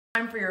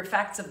Time for your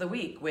facts of the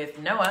week with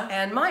Noah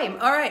and Mayim.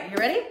 All right, you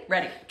ready?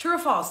 Ready. True or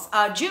false?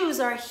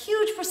 Jews are a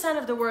huge percent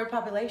of the world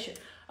population.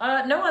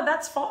 Noah,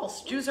 that's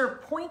false. Jews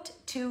are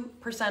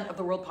 0.2% of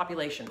the world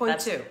population.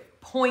 0.2.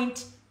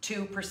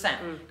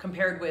 0.2%,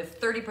 compared with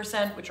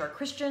 30%, which are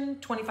Christian,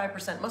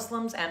 25%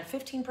 Muslims, and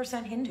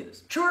 15%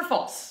 Hindus. True or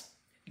false?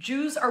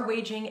 Jews are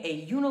waging a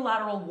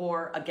unilateral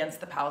war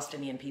against the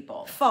Palestinian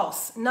people.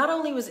 False. Not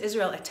only was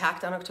Israel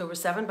attacked on October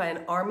 7 by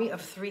an army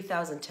of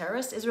 3,000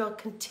 terrorists, Israel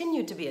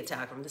continued to be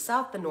attacked from the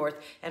south, the north,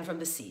 and from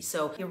the sea.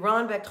 So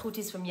Iran-backed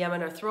Houthis from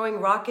Yemen are throwing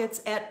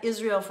rockets at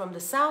Israel from the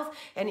south,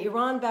 and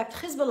Iran-backed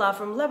Hezbollah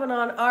from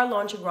Lebanon are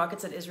launching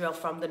rockets at Israel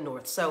from the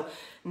north. So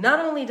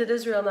not only did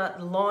Israel not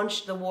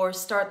launch the war,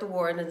 start the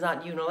war, and it's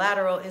not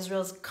unilateral,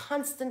 Israel's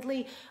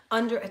constantly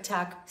under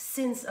attack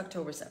since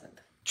October 7th.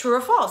 True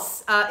or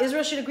false?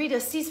 Israel should agree to a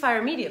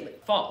ceasefire immediately.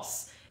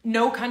 False.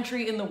 No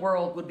country in the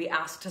world would be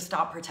asked to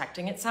stop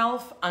protecting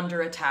itself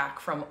under attack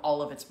from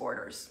all of its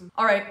borders.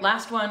 All right,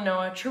 last one,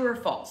 Noah. True or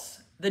false?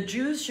 The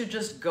Jews should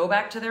just go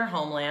back to their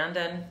homeland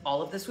and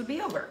all of this would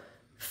be over.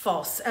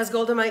 False. As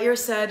Golda Meir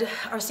said,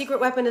 our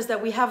secret weapon is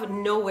that we have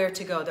nowhere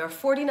to go. There are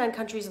 49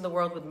 countries in the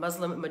world with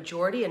Muslim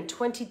majority and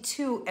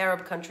 22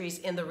 Arab countries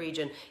in the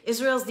region.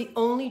 Israel is the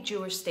only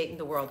Jewish state in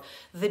the world.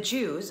 The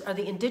Jews are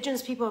the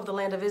indigenous people of the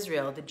land of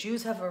Israel. The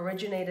Jews have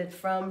originated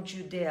from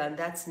Judea, and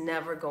that's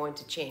never going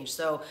to change.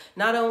 So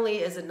not only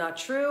is it not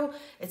true,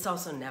 it's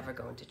also never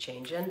going to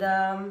change. And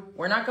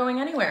we're not going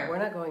anywhere. We're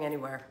not going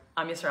anywhere.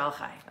 Am Yisrael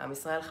Chai. Am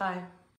Yisrael Chai.